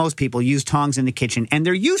 Most people use tongs in the kitchen, and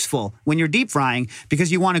they're useful when you're deep frying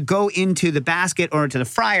because you want to go into the basket or to the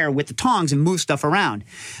fryer with the tongs and move stuff around.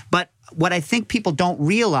 But what I think people don't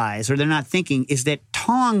realize, or they're not thinking, is that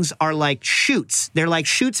tongs are like chutes. They're like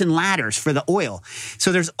chutes and ladders for the oil.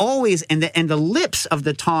 So there's always, and the lips of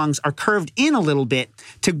the tongs are curved in a little bit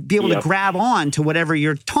to be able to grab on to whatever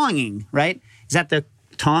you're tonging, right? Is that the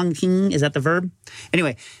tonging? Is that the verb?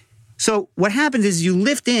 Anyway, so what happens is you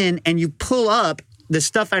lift in and you pull up the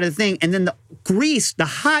stuff out of the thing, and then the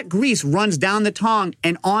hot grease runs down the tong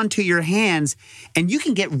and onto your hands, and you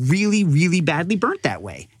can get really, really badly burnt that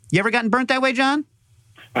way. You ever gotten burnt that way, John?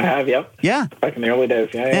 I have, yep. Yeah. Back in the early days,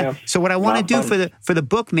 yeah. So what I want to do for the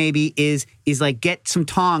book maybe is like get some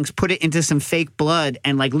tongs, put it into some fake blood,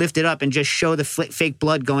 and like lift it up and just show the fake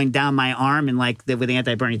blood going down my arm and like with the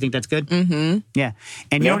anti-burn. You think that's good? Mm-hmm. Yeah.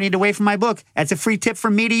 And you don't need to wait for my book. That's a free tip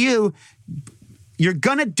from me to you. You're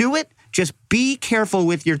gonna do it. Just be careful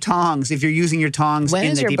with your tongs if you're using your tongs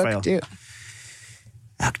in the deep fryer. When is your book due?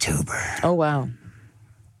 October. Oh wow.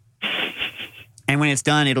 And when it's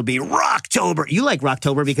done, it'll be Rocktober. You like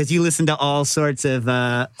Rocktober because you listen to all sorts of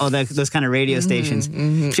those kind of radio stations.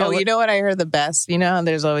 Mm-hmm. Jill, you know what I heard the best? You know,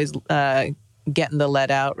 there's always getting the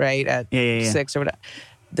lead out right at 6 or whatever.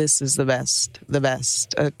 This is the best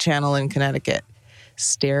channel in Connecticut.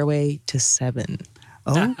 Stairway to 7.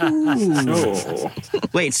 Oh.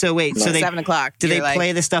 Wait. So they 7 o'clock. Do they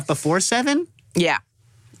play the stuff before 7? Yeah,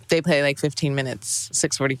 they play like 15 minutes.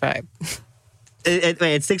 6:45. At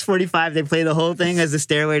 6:45, they play the whole thing as the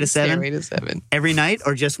Stairway to 7? Stairway to 7. Every night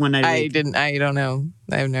or just one night a week? I don't know.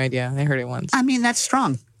 I have no idea. I heard it once. I mean, that's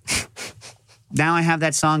strong. Now I have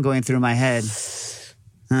that song going through my head.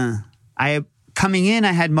 Coming in,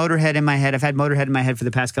 I had Motorhead in my head. I've had Motorhead in my head for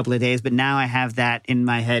the past couple of days, but now I have that in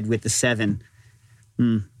my head with the 7.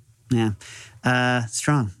 Yeah.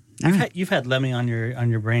 Strong. You've had Lemmy on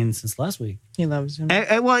your brain since last week. He loves him.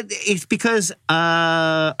 Well, it's because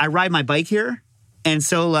I ride my bike here. And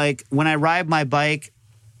so, like, when I ride my bike,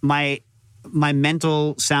 my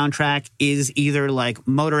mental soundtrack is either, like,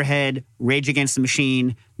 Motorhead, Rage Against the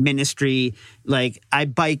Machine, Ministry. Like, I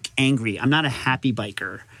bike angry. I'm not a happy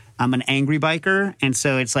biker. I'm an angry biker. And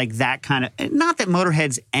so it's like that kind of – not that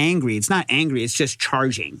Motorhead's angry. It's not angry. It's just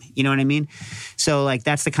charging. You know what I mean? So, like,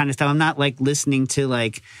 that's the kind of stuff. I'm not, like, listening to,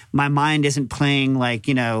 like – my mind isn't playing, like,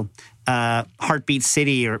 you know – Heartbeat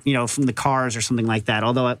City or, you know, from the Cars or something like that.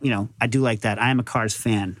 Although, you know, I do like that. I am a Cars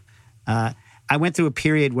fan. I went through a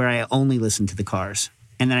period where I only listened to the Cars.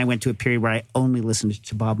 And then I went to a period where I only listened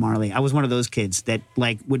to Bob Marley. I was one of those kids that,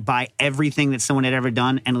 like, would buy everything that someone had ever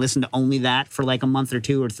done and listen to only that for, like, a month or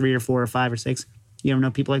 2 or 3 or 4 or 5 or 6. You ever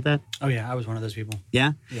know people like that? Oh, yeah. I was one of those people.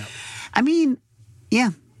 Yeah? Yeah. I mean, yeah.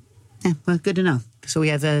 Yeah, well, good to know. So we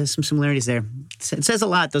have some similarities there. It says a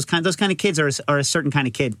lot. Those kind of kids are a certain kind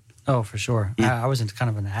of kid. Oh, for sure. Yeah. I was kind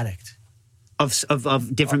of an addict.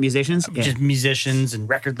 Of different musicians? Just musicians and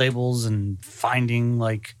record labels and finding,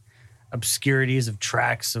 like, obscurities of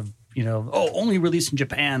tracks of, you know, only released in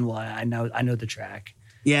Japan. Well, I know the track.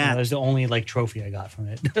 Yeah. You know, that was the only, like, trophy I got from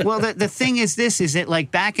it. Well, the thing is that,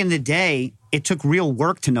 like, back in the day, it took real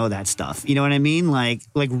work to know that stuff. You know what I mean? Like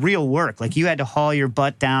real work. Like, you had to haul your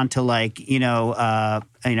butt down to, like,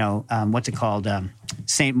 what's it called?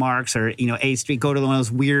 St. Mark's or, you know, A Street, go to one of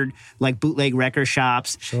those weird, like, bootleg record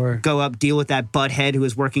shops. Sure. Go up, deal with that butthead who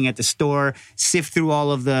was working at the store, sift through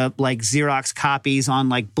all of the, like, Xerox copies on,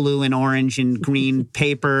 like, blue and orange and green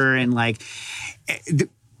paper and, like...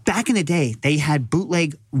 Back in the day, they had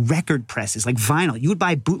bootleg record presses, like vinyl. You would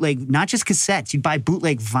buy bootleg, not just cassettes, you'd buy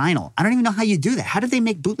bootleg vinyl. I don't even know how you do that. How did they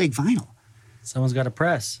make bootleg vinyl? Someone's got to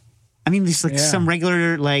press. I mean, just like some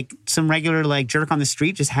regular jerk on the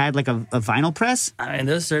street just had like a vinyl press. I mean,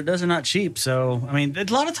 those are not cheap. So, I mean,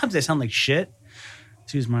 a lot of times they sound like shit.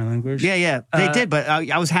 Excuse my language. Yeah, they did, but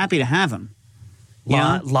I was happy to have them.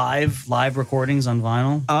 Live recordings on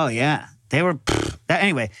vinyl. Oh yeah, they were.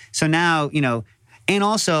 Anyway, so now, you know. And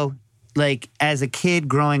also, like, as a kid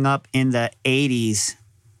growing up in the 80s,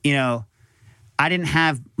 you know, I didn't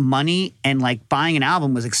have money and, like, buying an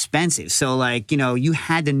album was expensive. So, like, you know, you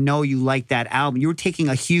had to know you liked that album. You were taking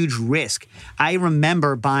a huge risk. I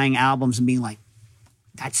remember buying albums and being like,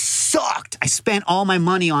 that sucked. I spent all my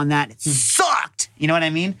money on that. It sucked. You know what I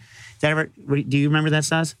mean? Do you remember that,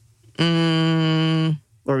 Stas?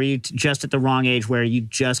 Or were you just at the wrong age where you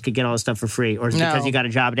just could get all this stuff for free? Or is it because you got a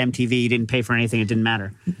job at MTV, you didn't pay for anything, it didn't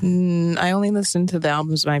matter? I only listened to the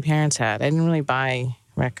albums my parents had. I didn't really buy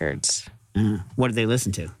records. What did they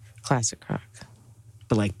listen to? Classic rock.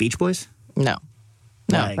 But like Beach Boys? No,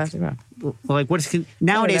 classic rock. Well, like what is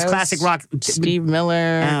nowadays classic rock? Steve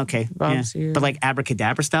Miller. Okay, yeah. But like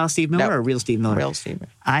Abracadabra style Steve Miller or real Steve Miller? Real Steve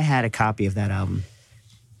Miller. I had a copy of that album.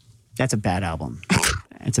 That's a bad album.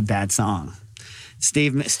 It's a bad song.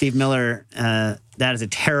 Steve Miller, that is a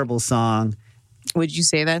terrible song. Would you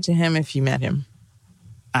say that to him if you met him?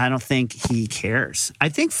 I don't think he cares. I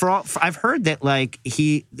think I've heard that like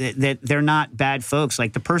that they're not bad folks.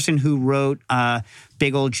 Like the person who wrote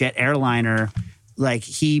Big Old Jet Airliner, like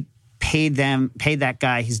he paid that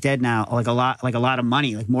guy, he's dead now, like a lot of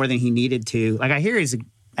money, like more than he needed to. Like I hear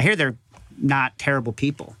they're not terrible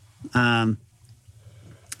people.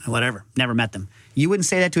 Whatever. Never met them. You wouldn't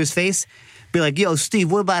say that to his face? Be like, yo,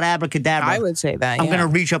 Steve, what about Abracadabra? I would say that, I'm going to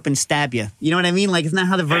reach up and stab you. You know what I mean? Like, isn't that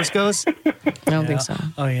how the verse goes? I don't think so.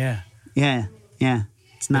 Oh, yeah. Yeah.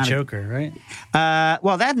 It's not the Joker, right?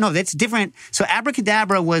 That's different. So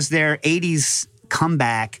Abracadabra was their 80s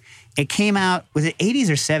comeback. It came out, was it 80s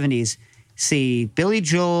or 70s? See, Billy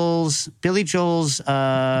Joel's,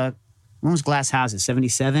 when was Glass Houses?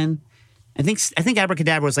 77? I think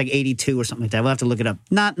Abracadabra was like 82 or something like that. We'll have to look it up.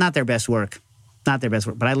 Not their best work. Not their best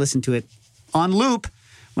work, but I listened to it on loop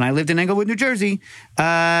when I lived in Englewood, New Jersey.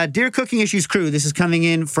 Dear Cooking Issues crew, this is coming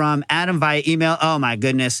in from Adam via email. Oh my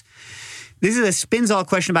goodness. This is a Spinzall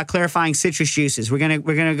question about clarifying citrus juices. We're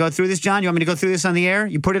gonna go through this, John. You want me to go through this on the air?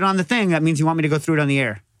 You put it on the thing. That means you want me to go through it on the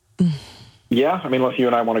air. Yeah, I mean, unless you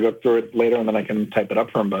and I want to go through it later, and then I can type it up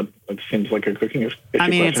for him. But it seems like a cooking issue. I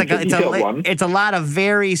mean, it's a lot of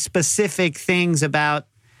very specific things about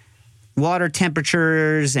water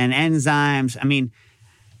temperatures and enzymes. I mean,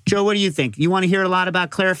 Joe, what do you think? You want to hear a lot about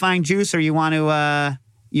clarifying juice, or you want to?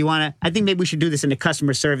 I think maybe we should do this in a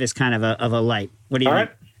customer service kind of a light. What do you think?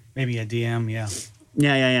 Right. Maybe a DM, yeah.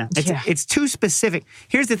 Yeah. It's too specific.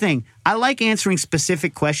 Here's the thing. I like answering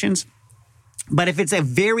specific questions, but if it's a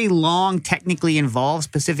very long, technically involved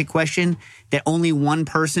specific question that only one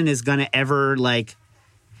person is going to ever like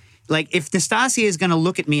if Nastasia is going to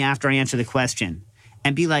look at me after I answer the question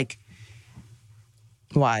and be like,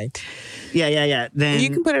 why? Yeah. Then you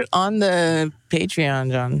can put it on the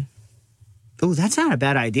Patreon, John. Oh, that's not a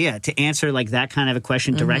bad idea to answer like that kind of a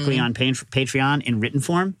question directly on Patreon in written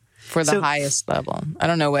form. For the highest level. I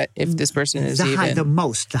don't know if this person is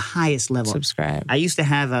the highest level. Subscribe. I used to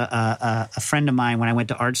have a friend of mine when I went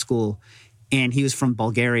to art school, and he was from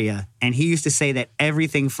Bulgaria, and he used to say that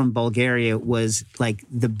everything from Bulgaria was like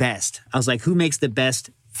the best. I was like, who makes the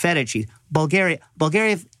best feta cheese? Bulgaria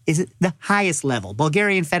is it the highest level.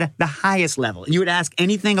 Bulgarian feta, the highest level. You would ask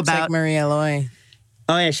anything about like Maria Loy.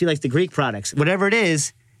 Oh yeah, she likes the Greek products. Whatever it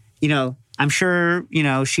is, I'm sure,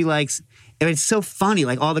 she likes. It's so funny.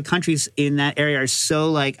 Like all the countries in that area are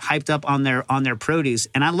so like hyped up on their produce,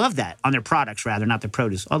 and I love that, on their products rather, not their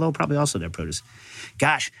produce. Although probably also their produce.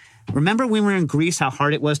 Gosh, remember when we were in Greece, how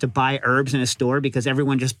hard it was to buy herbs in a store because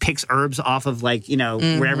everyone just picks herbs off of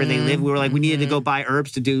wherever they live. We were like, we needed to go buy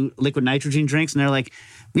herbs to do liquid nitrogen drinks, and they're like,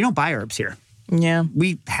 we don't buy herbs here. Yeah,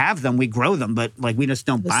 we have them, we grow them, but like we just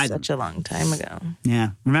don't buy them. Such a long time ago.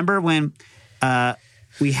 Yeah, remember when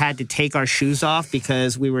we had to take our shoes off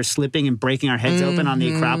because we were slipping and breaking our heads open on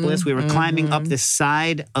the Acropolis? We were climbing up the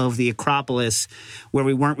side of the Acropolis where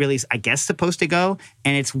we weren't really, I guess, supposed to go,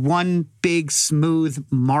 and it's one big smooth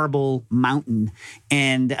marble mountain,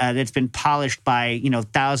 and that's been polished by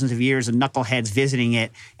thousands of years of knuckleheads visiting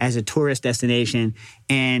it as a tourist destination.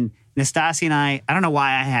 And Nastasia and I don't know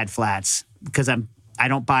why I had flats, because I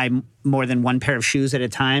don't buy more than one pair of shoes at a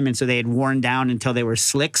time. And so they had worn down until they were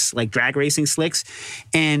slicks, like drag racing slicks.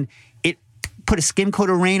 And it put a skim coat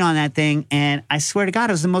of rain on that thing. And I swear to God,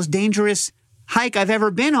 it was the most dangerous hike I've ever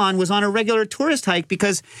been on, was on a regular tourist hike.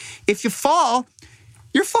 Because if you fall,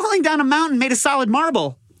 you're falling down a mountain made of solid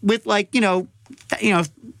marble with 3,000,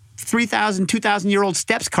 2,000-year-old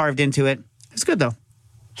steps carved into it. It's good though.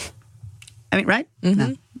 I mean, right?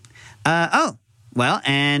 Mm-hmm. No.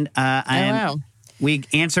 Wow. We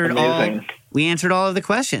answered all of the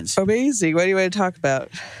questions. Amazing. What do you want to talk about?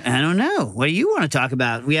 I don't know. What do you want to talk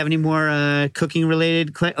about? We have any more cooking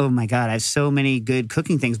related? Oh my God, I have so many good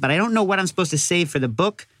cooking things, but I don't know what I'm supposed to save for the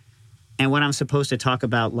book and what I'm supposed to talk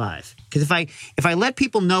about live. Because if I let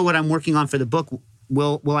people know what I'm working on for the book,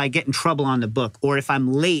 will I get in trouble on the book? Or if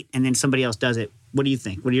I'm late and then somebody else does it, what do you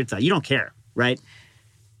think? What are your thoughts? You don't care, right?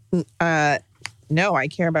 No, I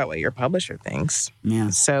care about what your publisher thinks. Yeah.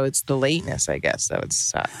 So it's the lateness, I guess, that would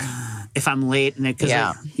suck. If I'm late,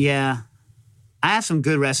 yeah. I have some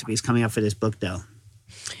good recipes coming up for this book, though.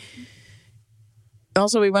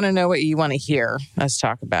 Also, we want to know what you want to hear us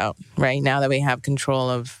talk about, right? Now that we have control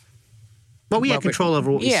of... Well, we had control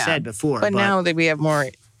over what we said before. But now that we have more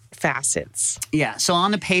facets. Yeah. So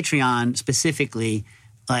on the Patreon specifically,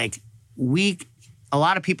 like, a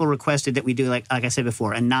lot of people requested that we do, like I said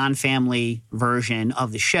before, a non-family version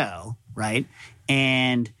of the show, right?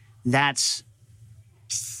 And that's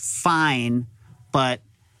fine, but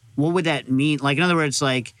what would that mean? Like, in other words,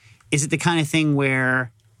 like, is it the kind of thing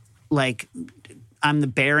where, like, I'm the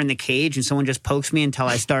bear in the cage and someone just pokes me until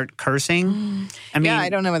I start cursing? I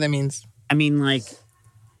don't know what that means. I mean, we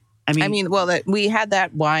had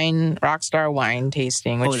that Rockstar wine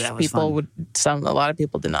tasting, which a lot of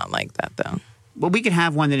people did not like that, though. Well, we could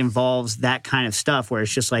have one that involves that kind of stuff where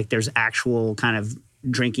it's just like there's actual kind of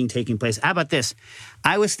drinking taking place. How about this?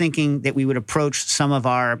 I was thinking that we would approach some of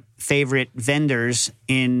our favorite vendors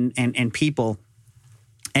and people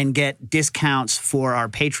and get discounts for our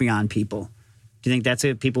Patreon people. Do you think that's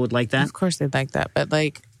it? People would like that? Of course they'd like that, but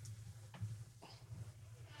like...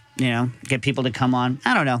 get people to come on.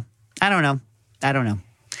 I don't know.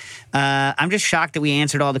 I'm just shocked that we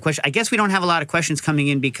answered all the questions. I guess we don't have a lot of questions coming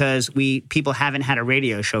in because people haven't had a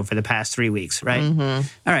radio show for the past 3 weeks, right? Mm-hmm.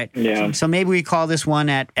 All right. Yeah. So maybe we call this one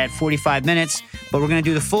at 45 minutes, but we're going to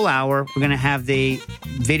do the full hour. We're going to have the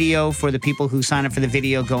video for the people who sign up for the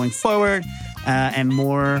video going forward, and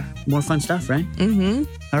more fun stuff, right? Mm-hmm.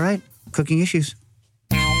 All right. Cooking Issues.